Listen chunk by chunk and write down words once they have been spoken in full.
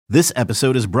This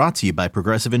episode is brought to you by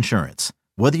Progressive Insurance.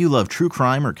 Whether you love true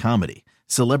crime or comedy,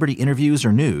 celebrity interviews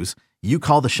or news, you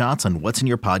call the shots on what's in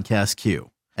your podcast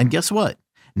queue. And guess what?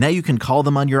 Now you can call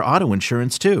them on your auto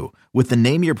insurance too with the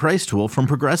Name Your Price tool from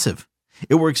Progressive.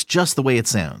 It works just the way it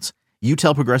sounds. You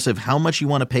tell Progressive how much you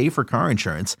want to pay for car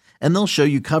insurance, and they'll show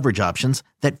you coverage options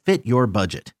that fit your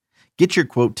budget. Get your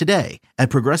quote today at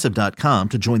Progressive.com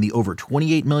to join the over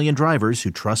 28 million drivers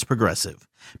who trust Progressive.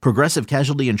 Progressive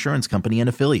Casualty Insurance Company and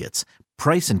Affiliates.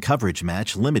 Price and coverage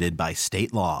match limited by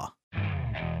state law.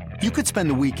 You could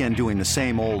spend the weekend doing the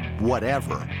same old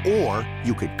whatever, or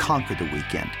you could conquer the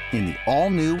weekend in the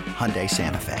all-new Hyundai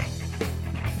Santa Fe.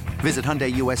 Visit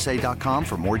HyundaiUSA.com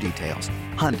for more details.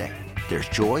 Hyundai, there's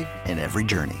joy in every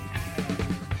journey.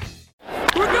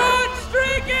 We're going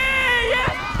streaky!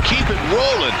 Yeah! Keep it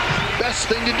rolling. Best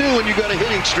thing to do when you got a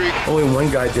hitting streak. Only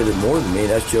one guy did it more than me,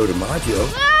 that's Joe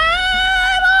DiMaggio.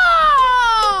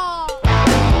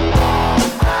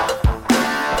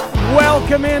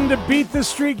 Welcome in to Beat the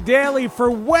Streak Daily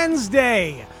for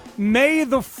Wednesday, May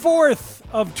the 4th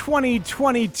of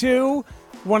 2022.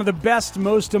 One of the best,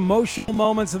 most emotional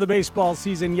moments of the baseball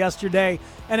season yesterday,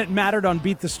 and it mattered on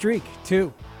Beat the Streak,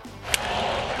 too.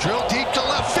 Drill deep to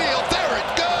left field. There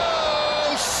it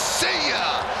goes. See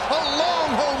ya. A long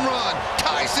home run.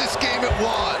 Ties this game at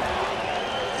 1.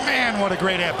 Man, what a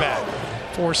great at-bat.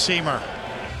 Four-seamer.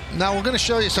 Now we're going to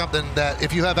show you something that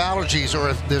if you have allergies or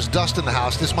if there's dust in the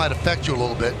house, this might affect you a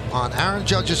little bit. On Aaron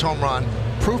Judge's home run,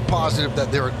 proof positive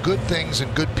that there are good things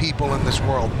and good people in this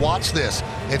world. Watch this.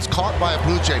 It's caught by a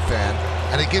Blue Jay fan,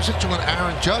 and it gives it to an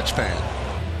Aaron Judge fan.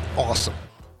 Awesome.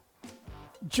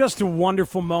 Just a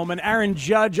wonderful moment. Aaron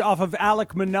Judge off of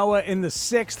Alek Manoah in the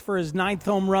 6th for his 9th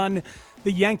home run.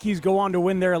 The Yankees go on to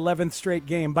win their 11th straight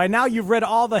game. By now, you've read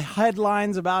all the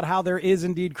headlines about how there is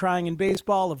indeed crying in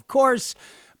baseball, of course.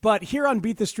 But here on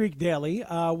Beat the Streak Daily,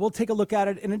 we'll take a look at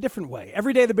it in a different way.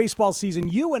 Every day of the baseball season,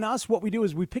 you and us, what we do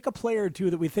is we pick a player or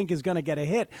two that we think is going to get a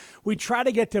hit. We try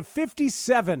to get to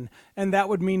 57, and that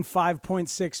would mean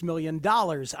 $5.6 million.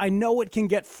 I know it can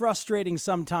get frustrating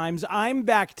sometimes. I'm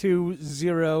back to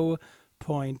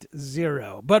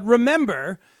 0.0. But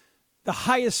remember, the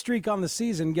highest streak on the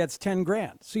season gets 10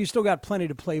 grand, so you still got plenty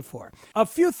to play for. A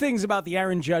few things about the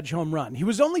Aaron Judge home run. He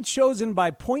was only chosen by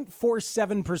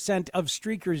 0.47% of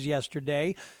streakers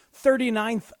yesterday,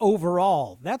 39th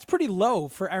overall. That's pretty low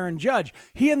for Aaron Judge.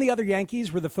 He and the other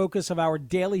Yankees were the focus of our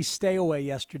daily stay away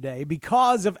yesterday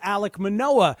because of Alek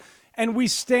Manoah, and we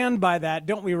stand by that,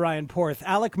 don't we, Ryan Porth?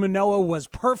 Alek Manoah was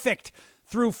perfect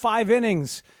through 5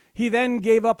 innings. He then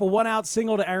gave up a one-out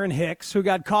single to Aaron Hicks, who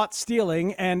got caught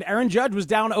stealing, and Aaron Judge was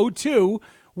down 0-2,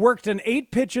 worked an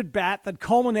 8-pitch at bat that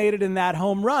culminated in that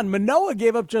home run. Manoah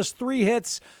gave up just 3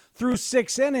 hits through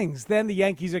 6 innings. Then the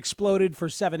Yankees exploded for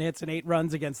 7 hits and 8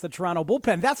 runs against the Toronto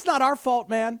bullpen. That's not our fault,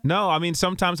 man. No, I mean,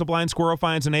 sometimes a blind squirrel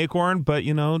finds an acorn, but,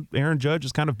 you know, Aaron Judge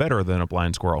is kind of better than a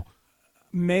blind squirrel.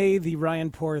 May the Ryan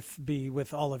Porth be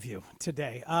with all of you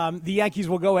today. The Yankees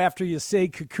will go after Yusei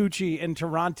Kikuchi in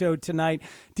Toronto tonight.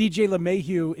 DJ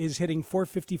LeMahieu is hitting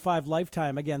 .455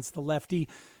 lifetime against the lefty.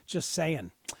 Just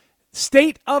saying.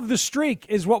 State of the streak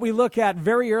is what we look at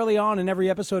very early on in every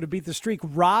episode of Beat the Streak.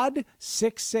 Rod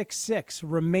 666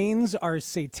 remains our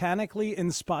satanically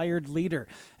inspired leader.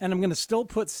 And I'm going to still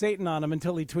put Satan on him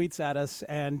until he tweets at us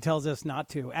and tells us not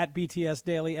to. At BTS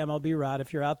Daily, MLB Rod,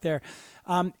 if you're out there.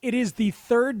 It is the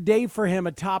 3rd day for him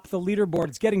atop the leaderboard.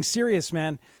 It's getting serious,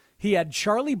 man. He had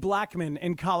Charlie Blackmon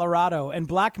in Colorado, and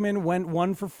Blackmon went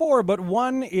 1 for 4, but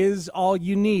 1 is all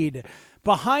you need.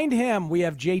 Behind him, we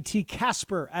have JT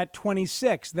Casper at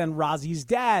 26. Then Rozzy's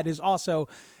dad is also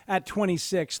at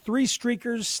 26. 3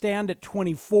 streakers stand at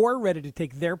 24, ready to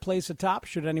take their place atop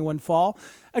should anyone fall.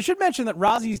 I should mention that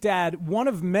Rozzy's dad, one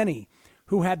of many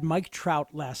who had Mike Trout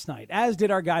last night, as did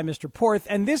our guy, Mr. Porth.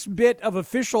 And this bit of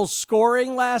official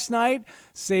scoring last night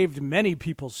saved many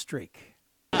people's streak.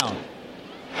 Bound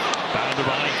to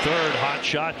behind third, hot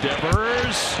shot,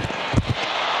 Devers.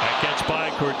 That gets by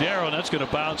Cordero, and that's going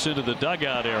to bounce into the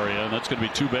dugout area, and that's going to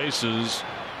be 2 bases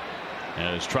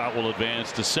as Trout will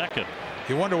advance to second.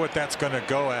 You wonder what that's going to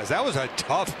go as. That was a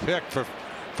tough pick for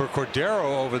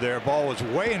Cordero over there. Ball was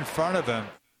way in front of him.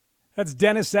 That's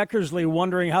Dennis Eckersley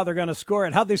wondering how they're going to score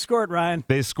it. How'd they score it, Ryan?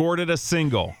 They scored it a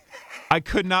single. I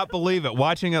could not believe it.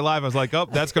 Watching it live, I was like, oh,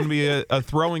 that's going to be a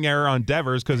throwing error on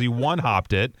Devers because he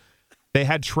one-hopped it. They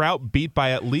had Trout beat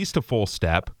by at least a full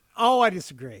step. Oh, I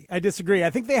disagree. I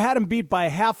think they had him beat by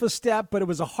half a step, but it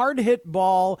was a hard-hit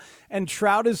ball, and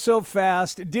Trout is so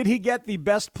fast. Did he get the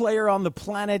best player on the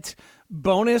planet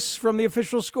bonus from the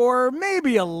official score?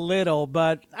 Maybe a little,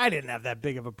 but I didn't have that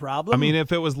big of a problem. I mean,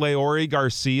 if it was Leori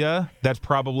Garcia, that's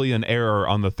probably an error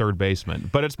on the third baseman.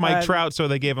 But it's Mike Trout, so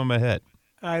they gave him a hit.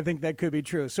 I think that could be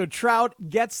true. So Trout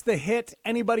gets the hit.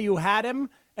 Anybody who had him,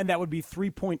 and that would be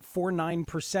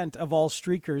 3.49% of all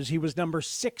streakers. He was number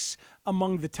 6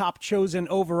 among the top chosen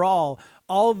overall.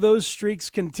 All those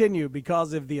streaks continue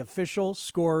because of the official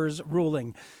scorer's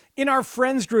ruling. In our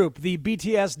friends group, the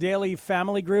BTS Daily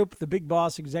family group, the big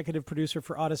boss executive producer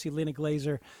for Odyssey, Lena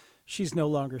Glazer, she's no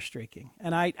longer streaking.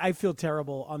 And I feel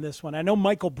terrible on this one. I know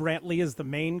Michael Brantley is the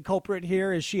main culprit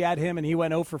here, as she had him and he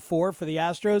went 0 for 4 for the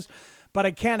Astros. But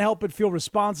I can't help but feel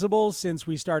responsible since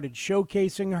we started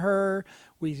showcasing her.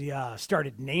 We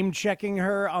started name-checking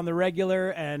her on the regular,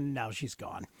 and now she's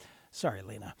gone. Sorry,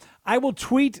 Lena. I will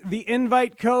tweet the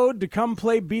invite code to come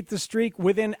play Beat the Streak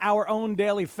within our own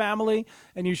daily family,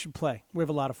 and you should play. We have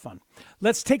a lot of fun.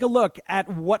 Let's take a look at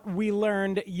what we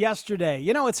learned yesterday.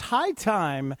 You know, it's high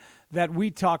time that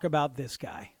we talk about this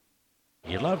guy.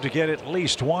 You'd love to get at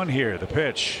least one here. The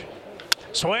pitch.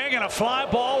 Swing and a fly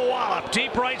ball wallop.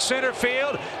 Deep right center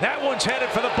field. That one's headed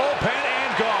for the bullpen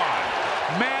and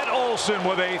gone. Matt Olson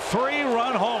with a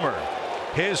 3-run homer.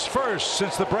 His first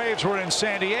since the Braves were in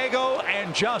San Diego,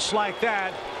 and just like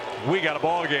that, we got a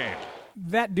ball game.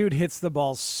 That dude hits the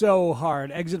ball so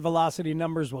hard. Exit velocity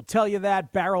numbers will tell you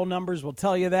that. Barrel numbers will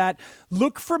tell you that.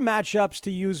 Look for matchups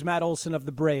to use Matt Olson of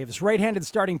the Braves. Right-handed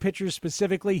starting pitchers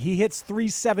specifically. He hits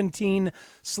 .317,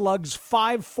 slugs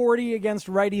 .540 against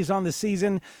righties on the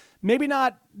season. Maybe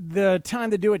not the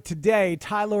time to do it today.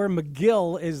 Tyler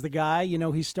McGill is the guy. You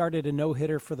know, he started a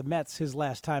no-hitter for the Mets his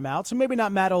last time out, so maybe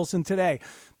not Matt Olson today,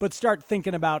 but start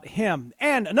thinking about him.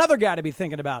 And another guy to be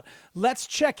thinking about. Let's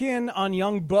check in on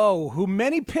young Bo, who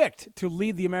many picked to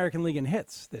lead the American League in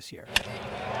hits this year.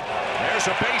 There's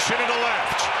a base hit to the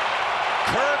left.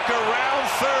 Kirk around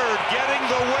third, getting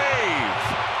the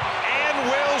wave, and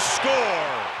will score.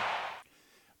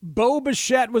 Bo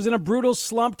Bichette was in a brutal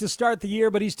slump to start the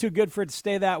year, but he's too good for it to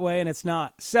stay that way, and it's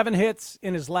not. 7 hits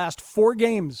in his last 4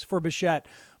 games for Bichette.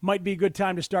 Might be a good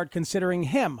time to start considering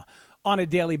him on a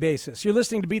daily basis. You're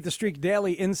listening to Beat the Streak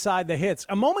Daily Inside the Hits.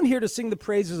 A moment here to sing the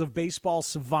praises of Baseball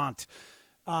Savant.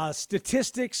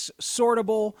 Statistics,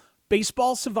 sortable,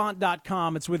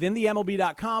 baseballsavant.com. It's within the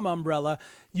MLB.com umbrella.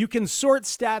 You can sort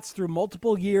stats through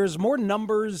multiple years, more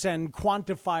numbers and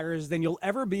quantifiers than you'll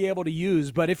ever be able to use.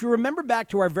 But if you remember back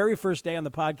to our very first day on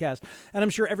the podcast, and I'm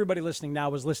sure everybody listening now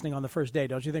was listening on the first day,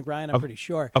 don't you think, Ryan? I'm pretty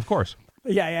sure. Of course.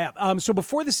 Yeah. So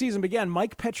before the season began,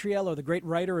 Mike Petriello, the great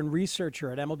writer and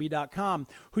researcher at MLB.com,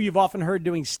 who you've often heard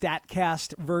doing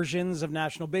StatCast versions of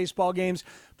national baseball games,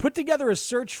 put together a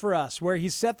search for us where he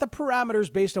set the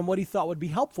parameters based on what he thought would be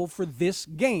helpful for this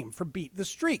game, for Beat the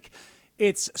Streak.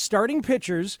 It's starting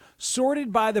pitchers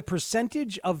sorted by the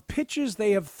percentage of pitches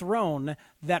they have thrown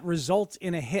that result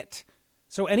in a hit.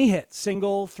 So any hit,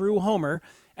 single through homer.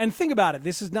 And think about it.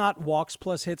 This is not walks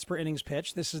plus hits per innings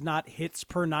pitched. This is not hits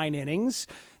per 9 innings.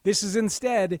 This is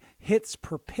instead hits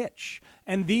per pitch.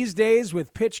 And these days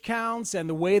with pitch counts and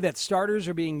the way that starters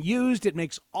are being used, it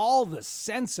makes all the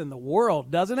sense in the world,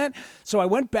 doesn't it? So I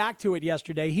went back to it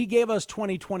yesterday. He gave us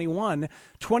 2021.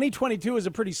 2022 is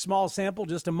a pretty small sample,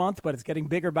 just a month, but it's getting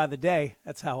bigger by the day.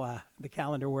 That's how the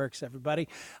calendar works, everybody.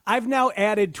 I've now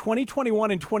added 2021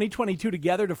 and 2022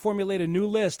 together to formulate a new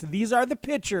list. These are the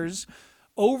pitchers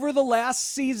over the last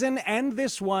season and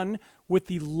this one with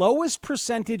the lowest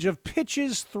percentage of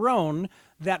pitches thrown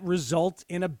that result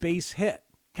in a base hit.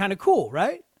 Kind of cool,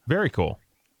 right? Very cool.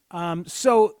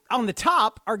 So on the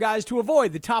top are guys to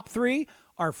avoid. The top 3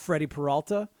 are Freddie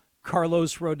Peralta,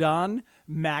 Carlos Rodon,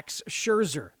 Max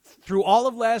Scherzer. Through all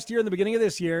of last year and the beginning of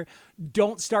this year,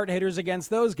 don't start hitters against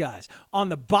those guys. On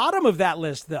the bottom of that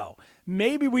list, though,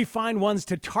 maybe we find ones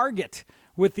to target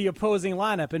with the opposing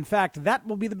lineup. In fact, that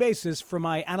will be the basis for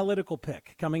my analytical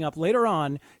pick coming up later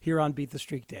on here on Beat the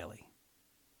Streak Daily.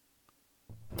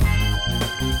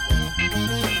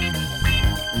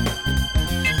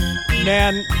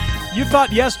 Man, you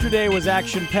thought yesterday was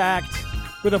action-packed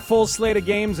with a full slate of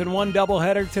games and 1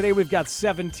 doubleheader. Today we've got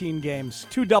 17 games,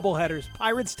 2 doubleheaders.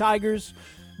 Pirates, Tigers,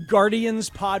 Guardians,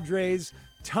 Padres.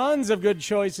 Tons of good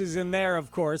choices in there,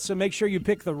 of course. So make sure you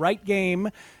pick the right game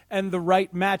and the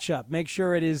right matchup. Make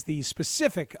sure it is the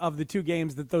specific of the 2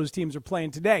 games that those teams are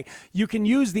playing today. You can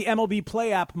use the MLB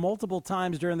Play app multiple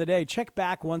times during the day. Check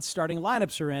back once starting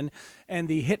lineups are in and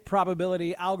the hit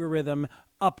probability algorithm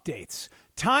updates.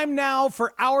 Time now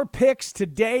for our picks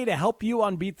today to help you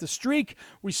on Beat the Streak.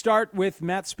 We start with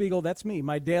Matt Spiegel. That's me,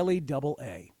 my daily double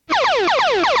A.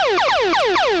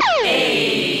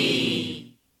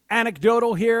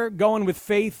 anecdotal here, going with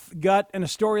faith, gut, and a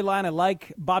storyline I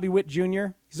like. Bobby Witt Jr.,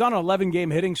 he's on an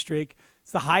 11-game hitting streak.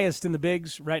 It's the highest in the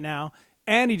bigs right now.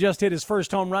 And he just hit his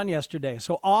first home run yesterday.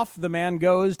 So off the man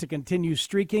goes to continue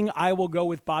streaking. I will go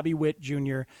with Bobby Witt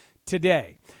Jr.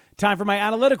 today. Time for my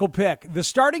analytical pick. The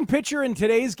starting pitcher in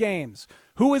today's games,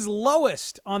 who is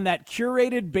lowest on that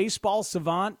curated baseball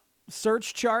savant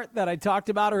search chart that I talked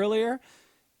about earlier,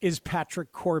 is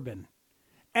Patrick Corbin.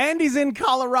 And he's in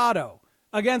Colorado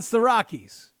against the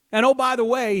Rockies. And oh, by the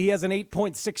way, he has an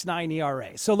 8.69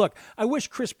 ERA. So look, I wish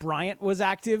Chris Bryant was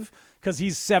active because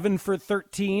he's 7 for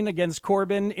 13 against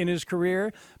Corbin in his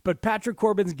career. But Patrick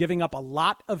Corbin's giving up a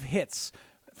lot of hits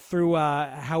through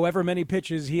however many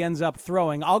pitches he ends up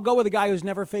throwing. I'll go with a guy who's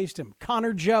never faced him,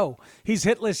 Connor Joe. He's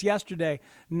hitless yesterday,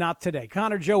 not today.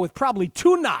 Connor Joe with probably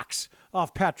 2 knocks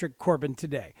off Patrick Corbin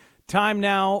today. Time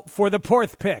now for the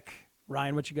 4th pick.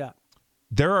 Ryan, what you got?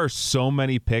 There are so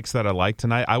many picks that I like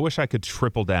tonight. I wish I could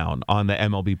triple down on the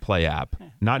MLB Play app.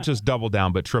 Not just double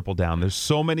down, but triple down. There's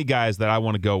so many guys that I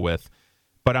want to go with.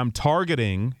 But I'm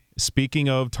targeting, speaking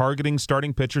of targeting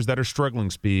starting pitchers that are struggling,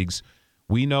 Speegs,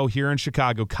 we know here in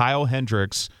Chicago, Kyle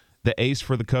Hendricks, the ace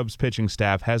for the Cubs pitching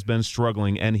staff, has been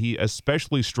struggling, and he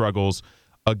especially struggles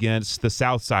against the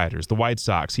Southsiders, the White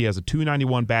Sox. He has a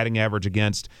 .291 batting average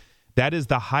against. That is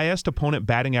the highest opponent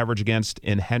batting average against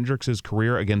in Hendricks'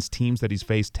 career against teams that he's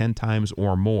faced 10 times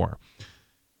or more.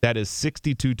 That is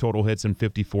 62 total hits and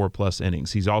 54-plus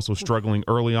innings. He's also struggling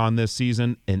early on this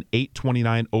season, an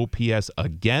 .829 OPS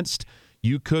against.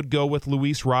 You could go with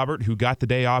Luis Robert, who got the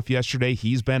day off yesterday.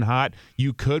 He's been hot.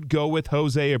 You could go with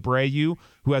Jose Abreu,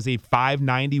 who has a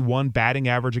 .591 batting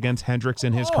average against Hendricks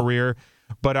in his career.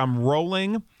 But I'm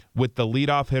rolling with the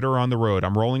leadoff hitter on the road.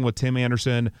 I'm rolling with Tim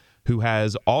Anderson, who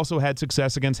has also had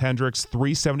success against Hendricks,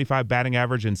 .375 batting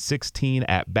average and 16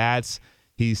 at-bats.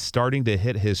 He's starting to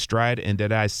hit his stride, and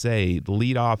did I say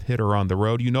leadoff hitter on the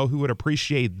road? You know who would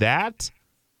appreciate that?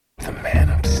 The man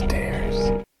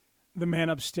upstairs. The man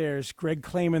upstairs. Greg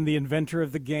Clayman, the inventor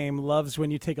of the game, loves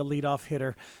when you take a leadoff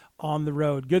hitter on the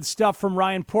road. Good stuff from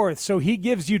Ryan Porth. So he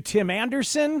gives you Tim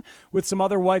Anderson with some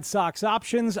other White Sox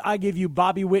options. I give you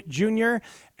Bobby Witt Jr.,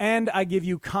 and I give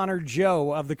you Connor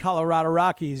Joe of the Colorado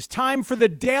Rockies. Time for the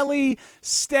daily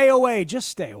stay away. Just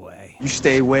stay away. You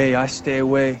stay away, I stay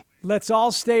away. Let's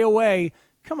all stay away.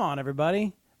 Come on,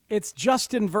 everybody. It's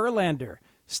Justin Verlander.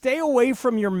 Stay away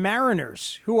from your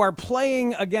Mariners, who are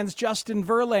playing against Justin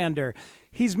Verlander.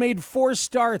 He's made 4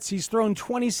 starts. He's thrown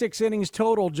 26 innings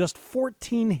total, just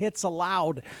 14 hits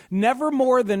allowed. Never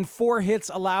more than 4 hits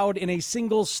allowed in a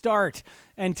single start.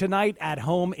 And tonight at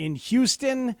home in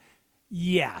Houston,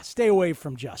 yeah, stay away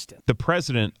from Justin. The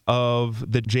president of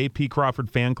the J.P.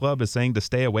 Crawford fan club is saying to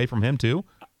stay away from him, too?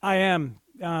 I am.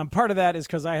 Part of that is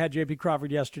because I had J.P.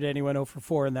 Crawford yesterday, and he went 0 for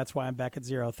 4, and that's why I'm back at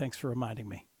 0. Thanks for reminding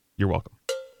me. You're welcome.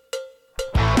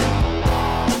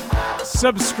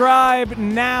 Subscribe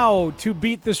now to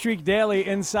Beat the Streak Daily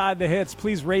Inside the Hits.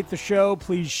 Please rate the show.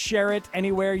 Please share it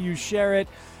anywhere you share it.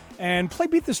 And play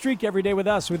Beat the Streak every day with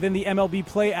us within the MLB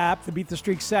Play app, the Beat the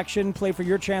Streak section. Play for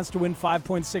your chance to win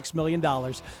 $5.6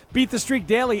 million. Beat the Streak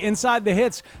Daily Inside the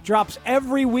Hits drops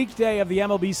every weekday of the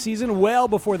MLB season, well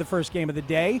before the first game of the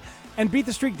day. And Beat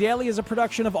the Streak Daily is a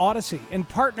production of Odyssey in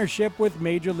partnership with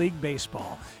Major League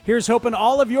Baseball. Here's hoping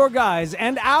all of your guys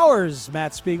and ours,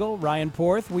 Matt Spiegel, Ryan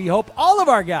Porth. We hope all of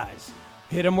our guys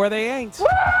hit them where they ain't.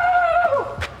 Woo!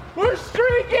 We're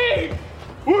streaking!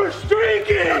 We're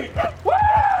streaking! Woo!